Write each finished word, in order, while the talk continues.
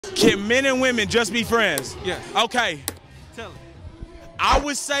Can men and women just be friends? Yes. Okay. Tell him. I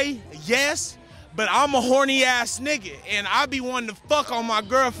would say yes, but I'm a horny ass nigga, and I be wanting to fuck on my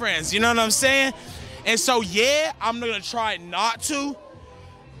girlfriends, you know what I'm saying? And so, yeah, I'm gonna try not to,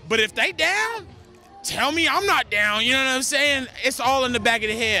 but if they down, tell me I'm not down, you know what I'm saying? It's all in the back of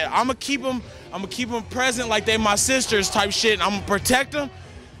the head. I'm gonna keep them present like they my sisters type shit, and I'm gonna protect them.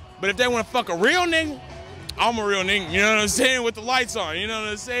 But if they wanna fuck a real nigga, I'm a real nigga, you know what I'm saying? With the lights on, you know what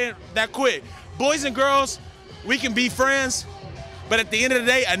I'm saying? That quick. Boys and girls, we can be friends, but at the end of the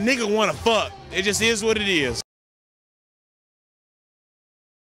day, a nigga wanna fuck. It just is what it is.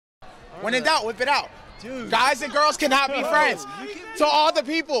 When in doubt, whip it out. Dude, guys and girls cannot be friends. To all the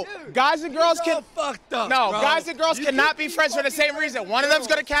people, guys and girls can. Fucked up, no, bro. guys and girls cannot be friends for the same reason. One of them's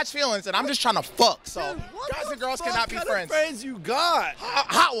gonna catch feelings, and I'm just trying to fuck. So, guys and girls cannot be friends. Friends you got?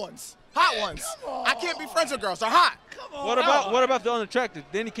 Hot ones. Hot ones. I can't be friends with girls. They're hot. What about the unattractive?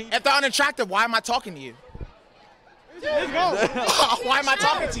 Then can you... If they're unattractive, why am I talking to you? Let's go. Why am I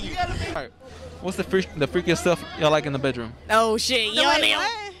talking to you? All right. What's the freakiest stuff y'all like in the bedroom? Oh shit, you don't even.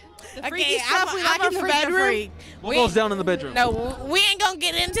 Okay, I'm a freak. What goes down in the bedroom? No, we ain't gonna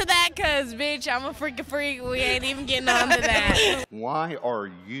get into that, cause bitch, I'm a freak. We ain't even getting onto that. Why are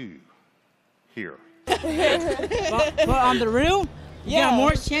you here? But on the real, you got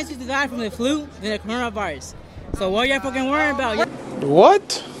more chances to die from the flu than the coronavirus. So what y'all fucking worrying about?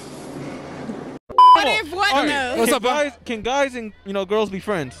 What? What if what no? What's up, guys? Can guys and girls be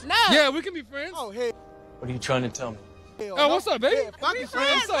friends? No. Yeah, we can be friends. Oh, hey. What are you trying to tell me? Oh, what's up, baby? Fucking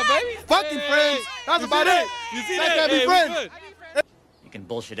friends. What's up, baby? Fucking friends. That's about it. You see that? Can't be friends. You can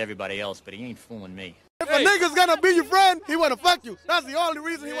bullshit everybody else, but he ain't fooling me. If a nigga's gonna be your friend, he wanna fuck you. That's the only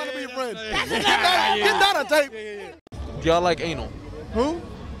reason he wanna be your friend. Get that on tape. Do y'all like anal? Who?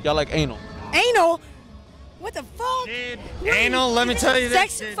 Y'all like anal? Anal? What the fuck? Dude, anal, let me tell you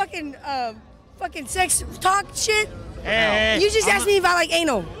this. Sex, fucking sex talk shit. Hey, You just asked me if I like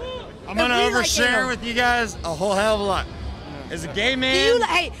anal. I'm gonna overshare with you guys a whole hell of a lot. As a gay man,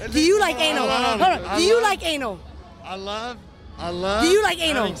 Do you like anal? Hold on. Do you like anal? I love Do you like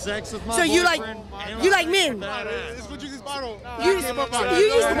anal? having sex with my So you like men? You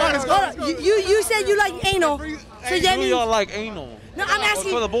said you like anal. So that Do means y'all like anal? no. I'm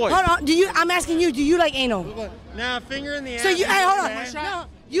asking for the boys. Hold on. I'm asking you. Do you like anal? now finger in the ass. So you hold on. No,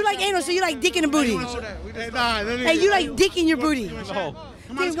 you like anal. So you like dick in the booty. Hey, you like dick in your booty. No.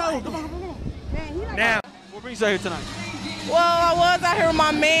 Come on. Now, What brings you out here tonight? Well, I was out here with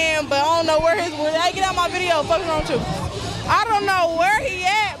my man, but I don't know where his. Hey, get out my video. Fuck wrong too. I don't know where he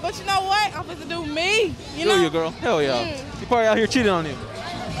at, but you know what? I'm supposed to do me. You know. Do you, girl? Hell yeah. He probably out here cheating on you.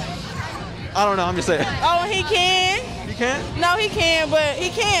 I don't know. I'm just saying. Oh, he can. You can't? No, he can, but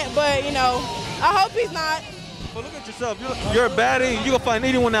he can't. But you know, I hope he's not. But look at yourself. You're a baddie. You gonna find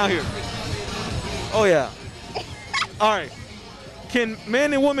anyone out here. Oh yeah. All right. Can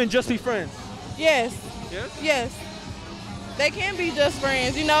men and women just be friends? Yes. Yes. Yes. They can be just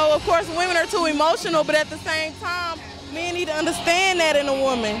friends. You know, of course, women are too emotional, but at the same time, men need to understand that in a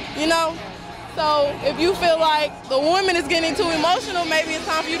woman, you know? So if you feel like the woman is getting too emotional, maybe it's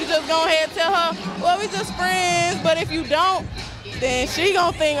time for you to just go ahead and tell her, well, we just friends. But if you don't, then she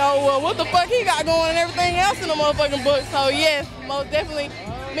gonna think, oh, well, what the fuck he got going and everything else in the motherfucking book. So yes, most definitely,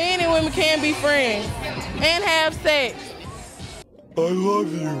 men and women can be friends and have sex. I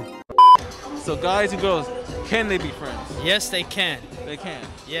love you. So guys and girls, can they be friends? Yes, they can. They can.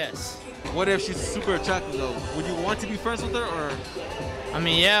 Yes. What if she's super attractive though? Would you want to be friends with her or? I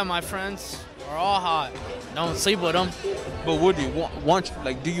mean, yeah, my friends are all hot. Don't sleep with them. But would you want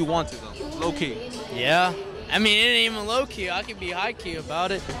like? Do you want to though? Low key. Yeah. I mean, it ain't even low key. I can be high key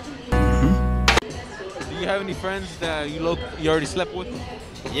about it. Do you have any friends that you already slept with?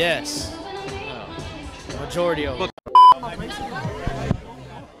 Yes. Majority of them.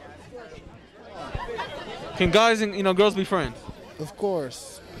 Can guys and girls be friends? Of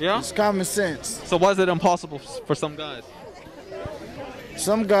course. Yeah. It's common sense. So why is it impossible for some guys?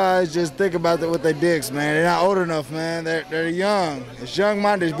 Some guys just think about that with their dicks, man. They're not old enough, man. They're young. It's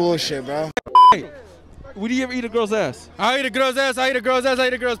young-minded bullshit, bro. Hey, would you ever eat a girl's ass? I eat a girl's ass. I eat a girl's ass. I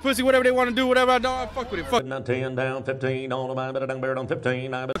eat a girl's pussy. Whatever they want to do, whatever I don't, I fuck with it. Fuck. 10 down, 15 on the mind, but I done on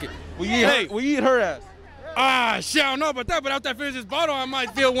 15. Okay. Will you eat her ass? Ah, shit, I don't know about that, but after I finish this bottle, I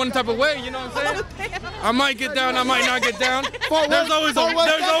might feel one type of way, you know what I'm saying? I might get down, I might not get down. There's always a what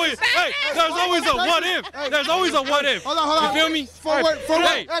if. There's always a what if. Hold on. You feel me? Forward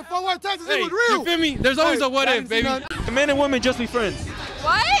Texas, it was real. You feel me? There's always a what if, baby. Can men and women just be friends?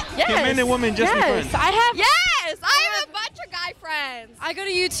 What? Yes. Can men and women just be friends? I have a bunch of guy friends. I go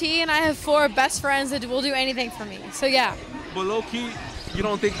to UT and I have 4 best friends that will do anything for me. So yeah. But low key, You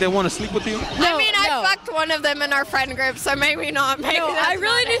don't think they want to sleep with you? No, I mean, I fucked one of them in our friend group, so maybe not. Maybe No, I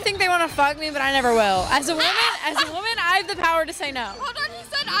really do think they want to fuck me, but I never will. As a woman, I have the power to say no. Hold on, he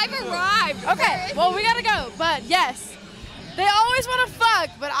said I've arrived. Okay, well, we gotta go, but yes. They always want to fuck,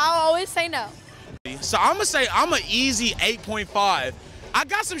 but I'll always say no. So I'm gonna say I'm an easy 8.5. I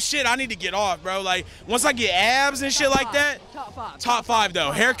got some shit I need to get off, bro. Like, once I get abs and shit like that. Top five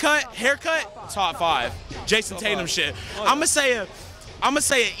though. Haircut, top 5. Jason Tatum shit. I'm gonna say an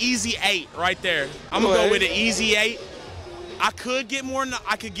easy 8 right there. I'm gonna go with an easy 8. I could get more.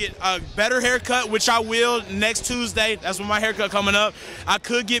 I could get a better haircut, which I will next Tuesday. That's when my haircut coming up. I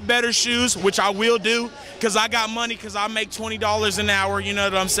could get better shoes, which I will do, because I got money, because I make $20 an hour, you know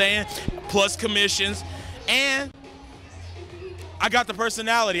what I'm saying? Plus commissions. And I got the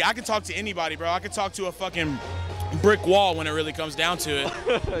personality. I can talk to anybody, bro. I can talk to a fucking brick wall when it really comes down to it.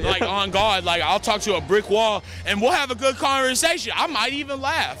 Like, on God, like, I'll talk to a brick wall and we'll have a good conversation. I might even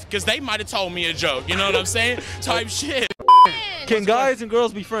laugh, because they might have told me a joke, you know what I'm saying? Type shit. Can guys and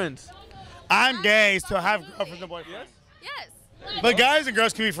girls be friends? I'm gay, so I have girlfriends and boyfriends. Yes. But guys and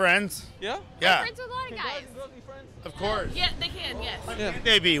girls can be friends. Yeah? Yeah. I'm friends with a lot of guys. Of course. Yeah, they can, yes. Yeah.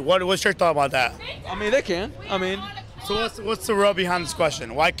 Maybe. What's your thought about that? I mean, they can. I mean, so what's the real behind this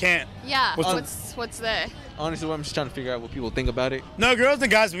question? Why can't? Yeah. What's the? honestly, I'm just trying to figure out what people think about it. No, girls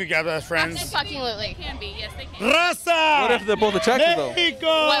and guys we got as friends. Fucking-lutely. Can be, yes, they can. Raza! What if they're both attractive though? Mexico!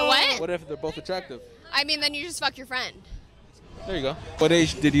 What? What if they're both attractive? I mean, then you just fuck your friend. There you go. What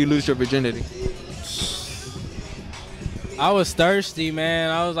age did you lose your virginity? I was thirsty,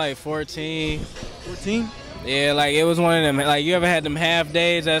 man. I was like 14. 14? Yeah, like it was one of them. Like, you ever had them half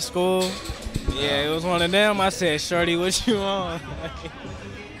days at school? Yeah, it was one of them. I said, "Shorty, what you on?"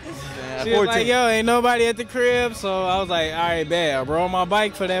 She was like, "Yo, ain't nobody at the crib," so I was like, "All right, bet. I rode my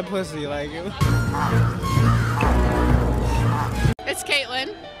bike for that pussy." Like, It's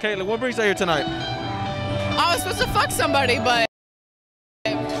Caitlin. Caitlin, what brings you here tonight? I was supposed to fuck somebody, but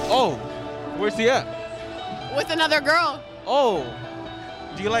Oh, where's he at? with another girl. Oh,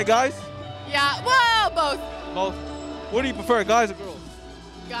 do you like guys? Yeah, well, both. Both. What do you prefer, guys or girls?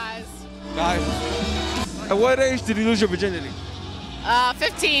 Guys. Guys. At what age did you lose your virginity?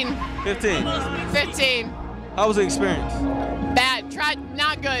 15. 15. 15. How was the experience? Bad. Tried.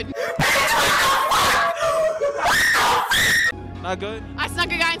 Not good. Not good? I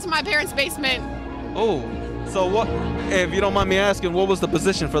snuck a guy into my parents' basement. Oh, so what, if you don't mind me asking, what was the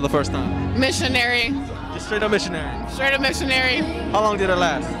position for the first time? Missionary. Just straight up missionary? Straight up missionary. How long did it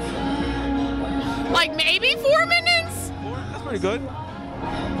last? Like maybe 4 minutes? That's pretty good.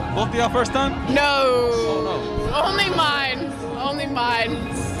 Both of y'all first time? No. Oh, no. Only mine. Only mine.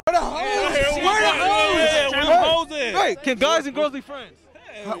 Where the hose? Hey, can guys and girls be friends?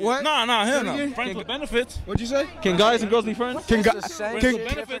 What? No, hell no. Friends with benefits. What'd you say? Can guys and girls be friends? Can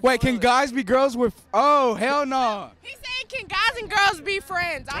guys be girls with? Oh, hell no. He said, "Can guys and girls be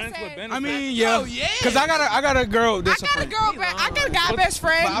friends?" I said, I mean, yeah. Oh, yeah. Cause I got a girl that's a friend. I got a guy best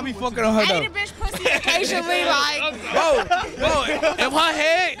friend. But I be fucking on her I eat a though. bitch pussy occasionally, like.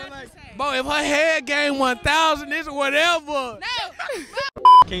 If her head gained 1,000, it's whatever.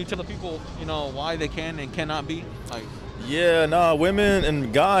 Can you tell the people, you know, why they can and cannot be? Like, yeah, no, women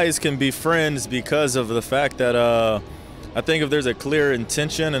and guys can be friends because of the fact that I think if there's a clear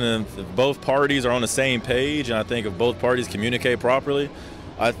intention and if both parties are on the same page, and I think if both parties communicate properly,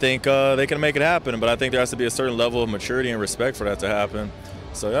 I think they can make it happen. But I think there has to be a certain level of maturity and respect for that to happen.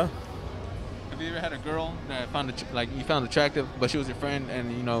 So yeah. have you ever had a girl that you found attractive, but she was your friend,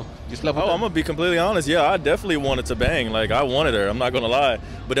 and you know you slept with her? I'm gonna be completely honest. Yeah, I definitely wanted to bang. Like, I wanted her. I'm not gonna lie,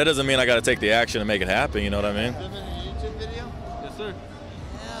 but that doesn't mean I got to take the action and make it happen. You know what I mean? Yes, sir.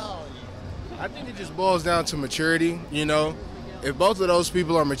 I think it just boils down to maturity, you know. If both of those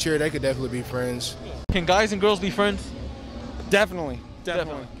people are mature, they could definitely be friends. Can guys and girls be friends? Definitely.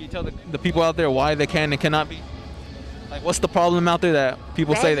 Can you tell the people out there why they can and cannot be? Like, what's the problem out there that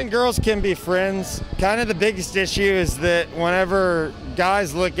people say Guys that and girls can be friends. Kind of the biggest issue is that whenever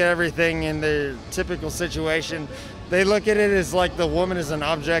guys look at everything in their typical situation, they look at it as like the woman is an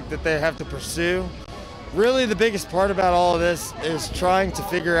object that they have to pursue. Really, the biggest part about all of this is trying to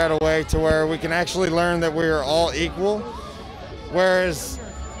figure out a way to where we can actually learn that we are all equal. Whereas,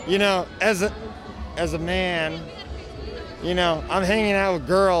 you know, as a man, you know, I'm hanging out with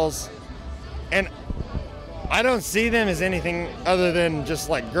girls and I don't see them as anything other than just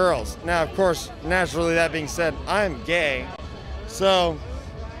like girls. Now, of course, naturally, that being said, I'm gay, so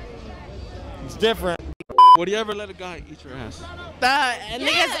it's different. Would you ever let a guy eat your ass?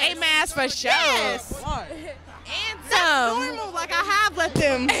 Niggas ate my ass for sure. Yes. And some. That's normal, like I have let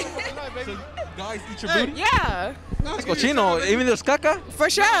them. Guys eat your booty? Yeah. It's cochino. Even there's caca? For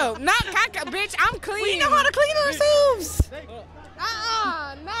sure. Not caca, bitch. I'm clean. We know how to clean ourselves.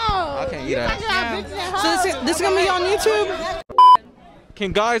 No. I can't eat that. So this is gonna be on YouTube?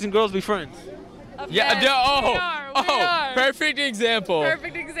 Can guys and girls be friends? Yeah. we are. Perfect example.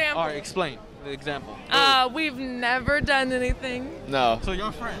 Perfect example. All right, explain the example. We've never done anything. No. So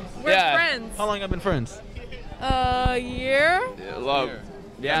you're friends? We're friends. How long have you been friends? A year. Love.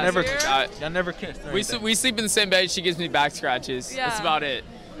 Yeah. Y'all never kissed. We sleep in the same bed. She gives me back scratches. Yeah. That's about it.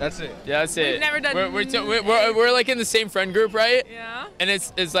 That's it. Yeah, that's it. We've never done. We're like in the same friend group, right? Yeah. And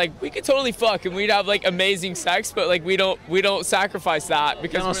it's like we could totally fuck and we'd have like amazing sex, but like we don't sacrifice that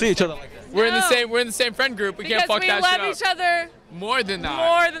because we don't see each other like that. We're in the same friend group. We can't fuck that shit up. Because we love each other more than that.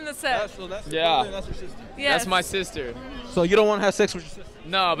 More than the sex. Yeah. That's your sister. Yes. That's my sister. So you don't want to have sex with your sister?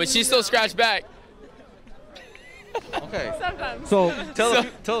 No, but she still scratched back. Okay. Sometimes. So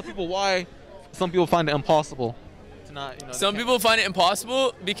tell people why some people find it impossible to not, Some people find it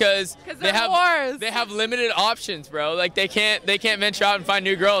impossible because they have limited options, bro. Like they can't venture out and find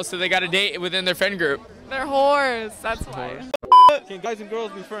new girls, so they got to date within their friend group. They're whores. That's why. Can guys and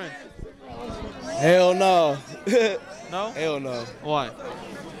girls be friends? Hell no. No? Hell no. Why?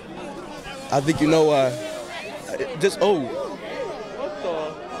 I think you know why.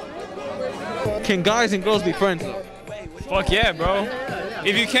 Can guys and girls be friends? Fuck yeah, bro.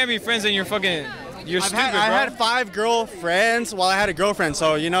 If you can't be friends, then you're stupid, bro. I had 5 girlfriends while I had a girlfriend,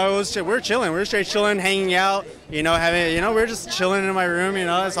 so we're chilling. We're straight chilling, hanging out. We're just chilling in my room.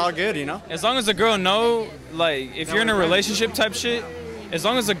 It's all good. As long as the girl know, like, if you're in a relationship type shit, as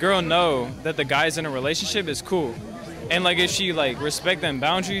long as the girl know that the guy's in a relationship, it's cool. And like if she like respect them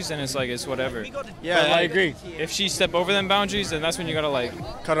boundaries, then it's whatever. Yeah, I agree. If she step over them boundaries, then that's when you gotta like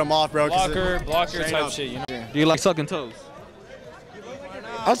cut them off, bro. Block her type shit. Do you like sucking toes?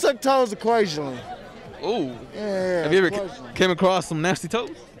 I suck toes occasionally. Ooh. Yeah. Have you ever came across some nasty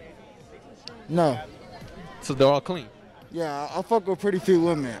toes? No. So they're all clean. Yeah, I fuck with pretty few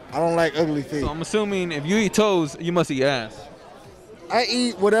women. I don't like ugly feet. So I'm assuming if you eat toes, you must eat ass. I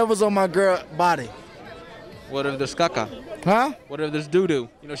eat whatever's on my girl body. What if there's caca? Huh? What if there's doo-doo?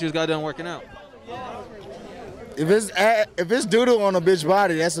 She just got done working out. If it's doo-doo on a bitch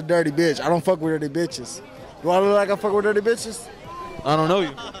body, that's a dirty bitch. I don't fuck with dirty bitches. Do I look like I fuck with dirty bitches? I don't know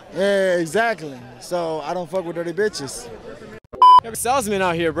you. Yeah, exactly. So I don't fuck with dirty bitches. You're a salesman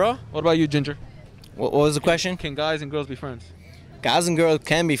out here, bro. What about you, Ginger? What was the question? Can guys and girls be friends? Guys and girls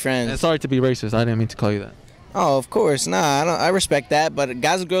can be friends. And sorry to be racist. I didn't mean to call you that. Oh, of course. Nah, I respect that. But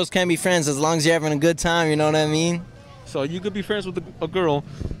guys and girls can be friends as long as you're having a good time. You know what I mean? So you could be friends with a girl,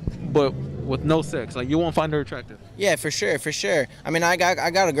 but with no sex. Like you won't find her attractive. Yeah, for sure, for sure. I mean, I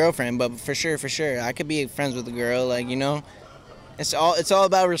got a girlfriend, but for sure, I could be friends with a girl. Like it's all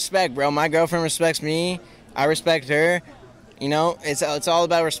about respect, bro. My girlfriend respects me. I respect her. It's all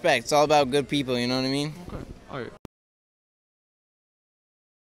about respect. It's all about good people. You know what I mean? Okay. All right.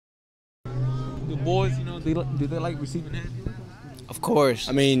 Do boys, do they like receiving head? Of course.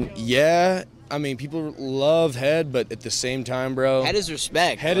 I mean, yeah. I mean, people love head, but at the same time, bro, head is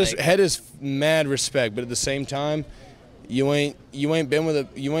respect. Head is mad respect, but at the same time, you ain't been with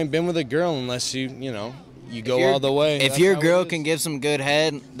a girl unless you go all the way. If your girl can give some good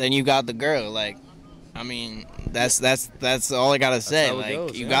head, then you got the girl. Like, I mean, that's all I gotta say.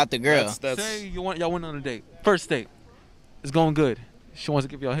 Like, you got the girl. Say y'all went on a date. First date, it's going good. She wants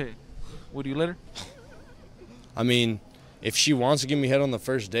to give y'all head. Would you let her? I mean, if she wants to give me head on the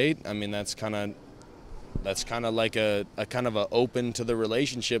first date, I mean that's kind of like a kind of a open to the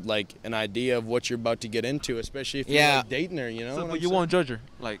relationship, like an idea of what you're about to get into, especially if you're like dating her, So, but you won't judge her,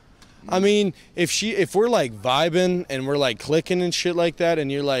 like. I mean, if we're like vibing and we're like clicking and shit like that, and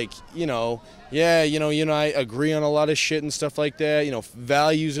you're like, I agree on a lot of shit and stuff like that.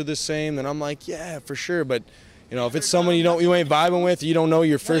 Values are the same, then I'm like, yeah, for sure. But if it's someone you ain't vibing with, you don't know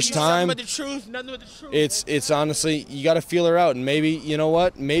your first time. Nothing but the truth. Nothing but the truth. It's honestly, you got to feel her out, and maybe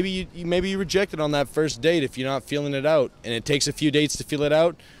maybe you reject it on that first date if you're not feeling it out, and it takes a few dates to feel it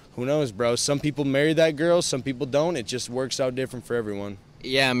out. Who knows, bro? Some people marry that girl, some people don't. It just works out different for everyone.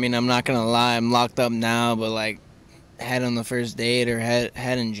 Yeah, I mean, I'm not gonna lie, I'm locked up now, but like, head on the first date or head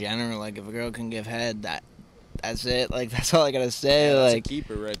in general, like if a girl can give head, that's it. Like that's all I gotta say. Yeah, that's like a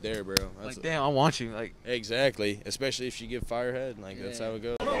keeper right there, bro. That's like, damn, I want you. Like exactly, especially if she give fire head. Like that's how it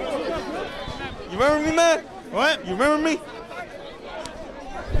goes. You remember me, man? What? You remember me?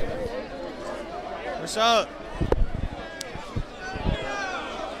 What's up?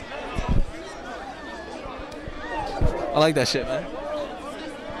 I like that shit, man.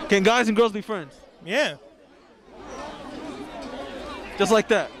 Can guys and girls be friends? Yeah. Just like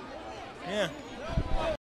that? Yeah.